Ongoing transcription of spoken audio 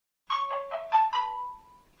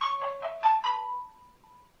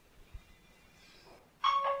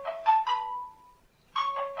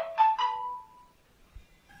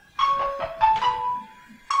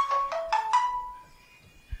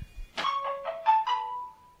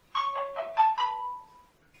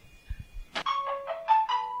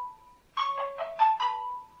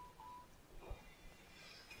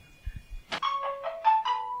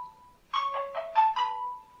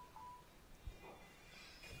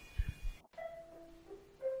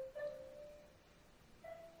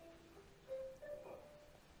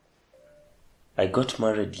I got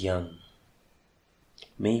married young.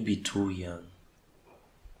 Maybe too young.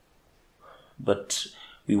 But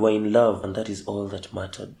we were in love, and that is all that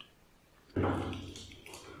mattered.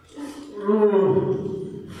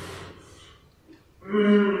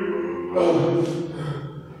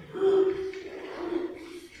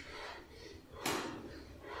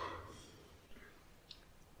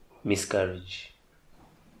 Miscarriage.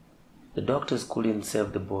 The doctors couldn't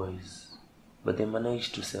save the boys, but they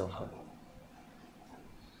managed to save her.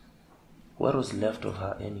 What was left of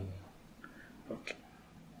her anyway? Okay.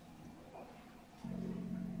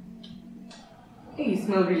 Hey, you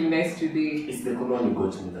smell really nice today. It's the color you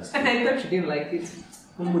got me last And I thought you didn't like it.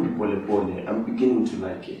 I'm beginning to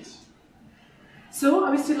like it. So, are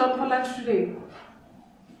we still on for lunch today?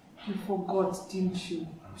 You forgot, didn't you?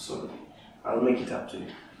 I'm sorry. I'll make it up to you.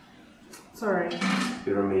 It's alright.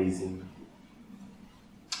 You're amazing.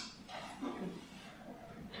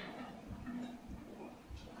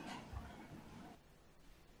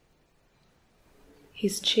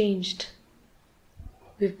 He's changed.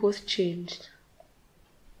 We've both changed.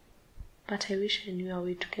 But I wish I knew a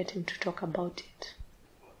way to get him to talk about it.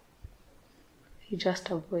 He just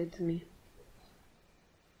avoids me.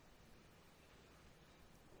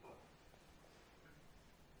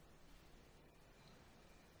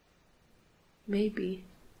 Maybe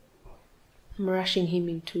I'm rushing him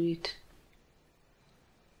into it.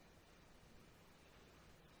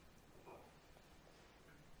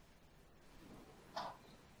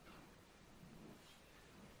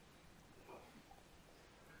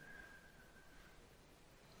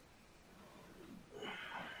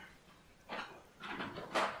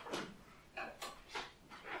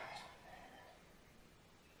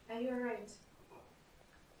 Are you alright?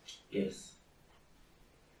 Yes.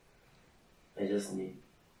 I just need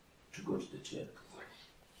to go to the chair.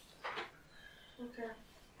 Okay.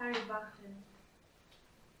 Hurry back then.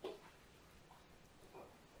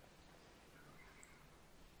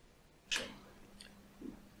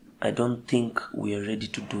 I don't think we are ready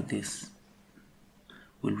to do this.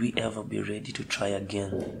 Will we ever be ready to try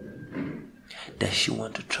again? Does she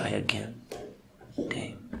want to try again?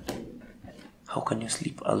 Damn. How can you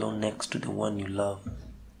sleep alone next to the one you love?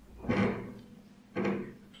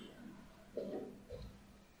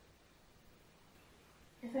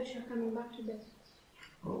 I thought you were coming back to bed.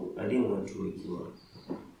 Oh, I didn't want to wake you up.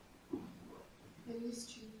 I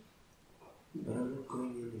missed you. But I'm not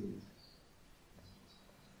going anywhere.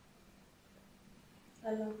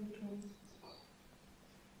 I love you, Tom.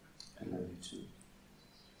 I love you too.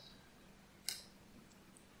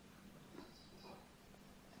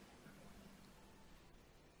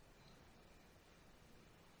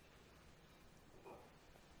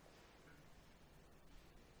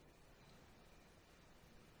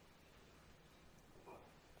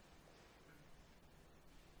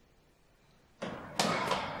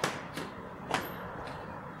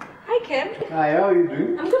 Hi, Ken. Hi, how are you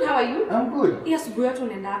doing? I'm good. How are you? I'm good. Yes, we're to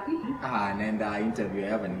Nendapi. Naenda interview. I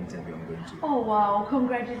have an interview I'm going to. Oh, wow.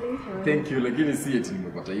 Congratulations. Thank you. Lakini si eti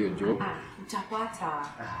nimepata hiyo job. Utapata.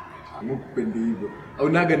 Nimekupendi hivyo. Au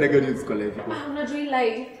naga news kwa life. Unajua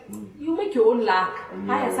life. You make your own luck.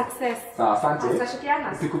 Haya, success. Sawa, asante.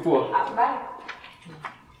 Tutashikiana. Siku poa. Bye.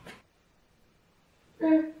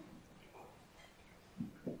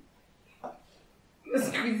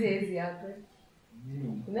 Squeeze hizi hapa.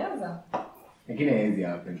 Unaanza? Lakini haiwezi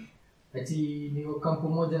happen. Ati niko kampo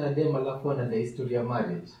moja na dem alafu ana history ya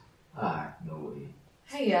marriage. No way.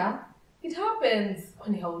 Hiya, it happens.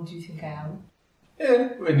 Kwani how old do you think I am?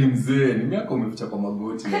 Wewe ni mzee, ni miaka umeficha kwa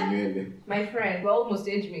magoti na nywele. My friend, we're almost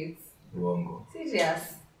age mates. Uongo.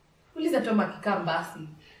 Serious. Uliza Toma kikambasi.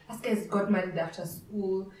 This guy's got married after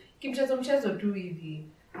school. Kimchezo tu hivi.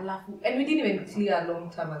 Alafu, and we didn't even clear a long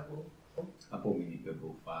time ago. Hapo umenipepa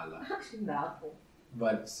ufala. Shinda hapo.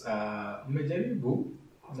 But umejaribu,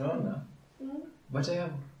 unaona? But I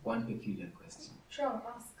have one peculiar question. Sure,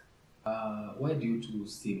 ask. Why do you two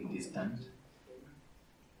seem distant?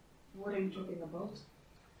 What are you talking about?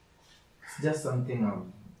 It's just something I've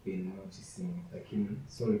been noticing.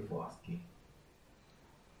 Sorry for asking.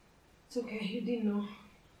 It's okay, you didn't know.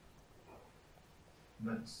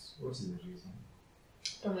 But what is the reason?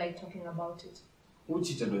 Don't like talking about it. Who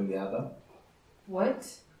cheated on the other? What?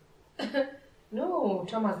 No,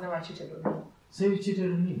 Tom has never cheated on me. So you cheated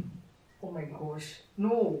on me? Oh my gosh,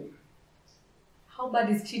 no. How bad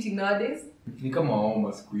is cheating nowadays? Ni kama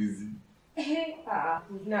waoma siku hizi.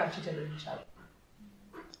 We've never cheated on each other.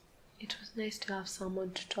 It was nice to have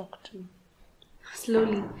someone to talk to.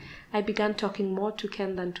 Slowly, I began talking more to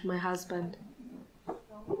Ken than to my husband.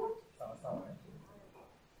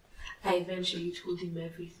 I eventually told him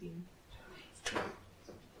everything.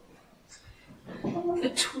 The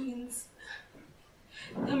twins,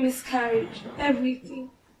 the miscarriage, everything.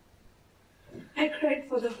 I cried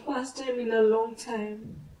for the first time in a long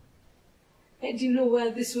time. I didn't know where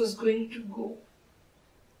this was going to go.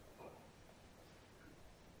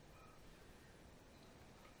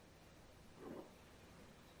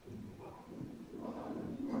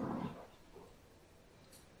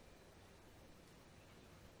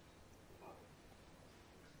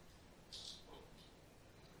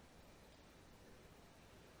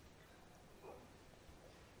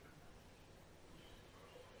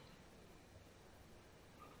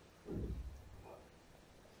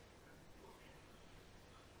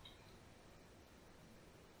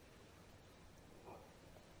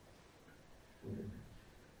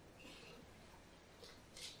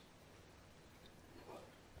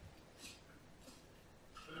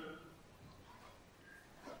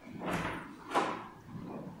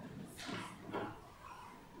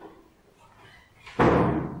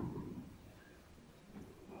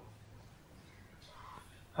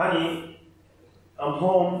 Honey, I'm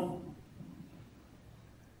home.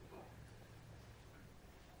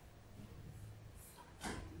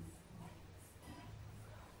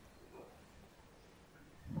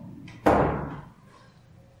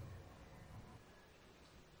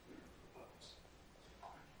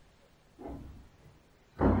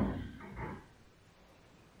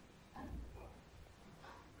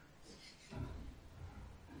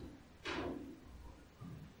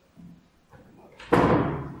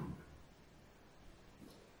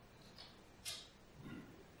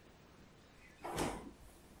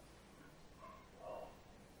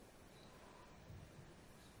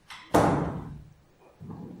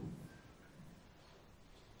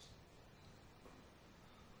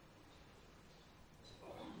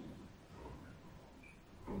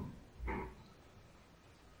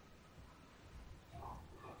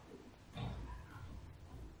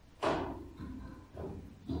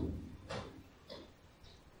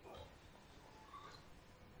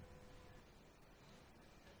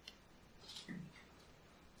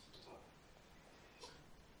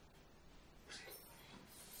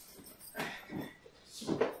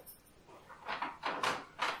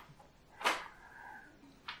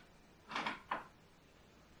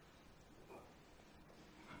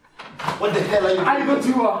 What the hell are you doing? I got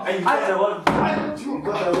you.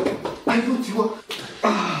 I got you.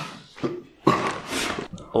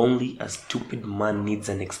 Only a stupid man needs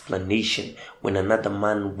an explanation when another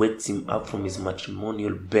man wakes him up from his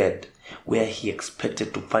matrimonial bed where he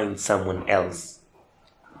expected to find someone else.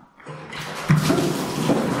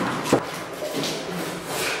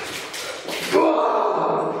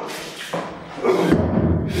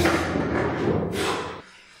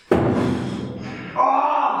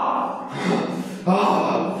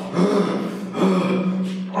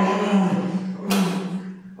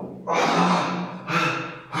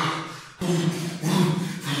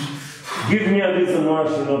 Give me a reason why I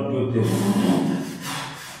should not do this.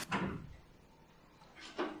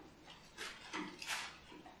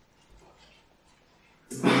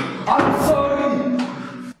 I'm sorry.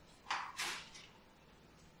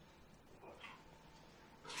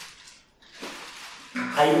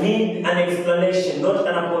 I need an explanation, not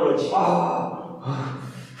an apology.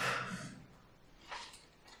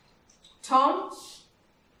 Tom?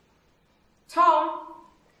 Tom?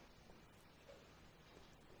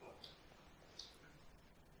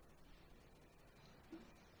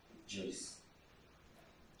 Joyce.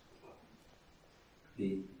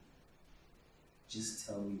 Babe, just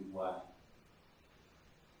tell me why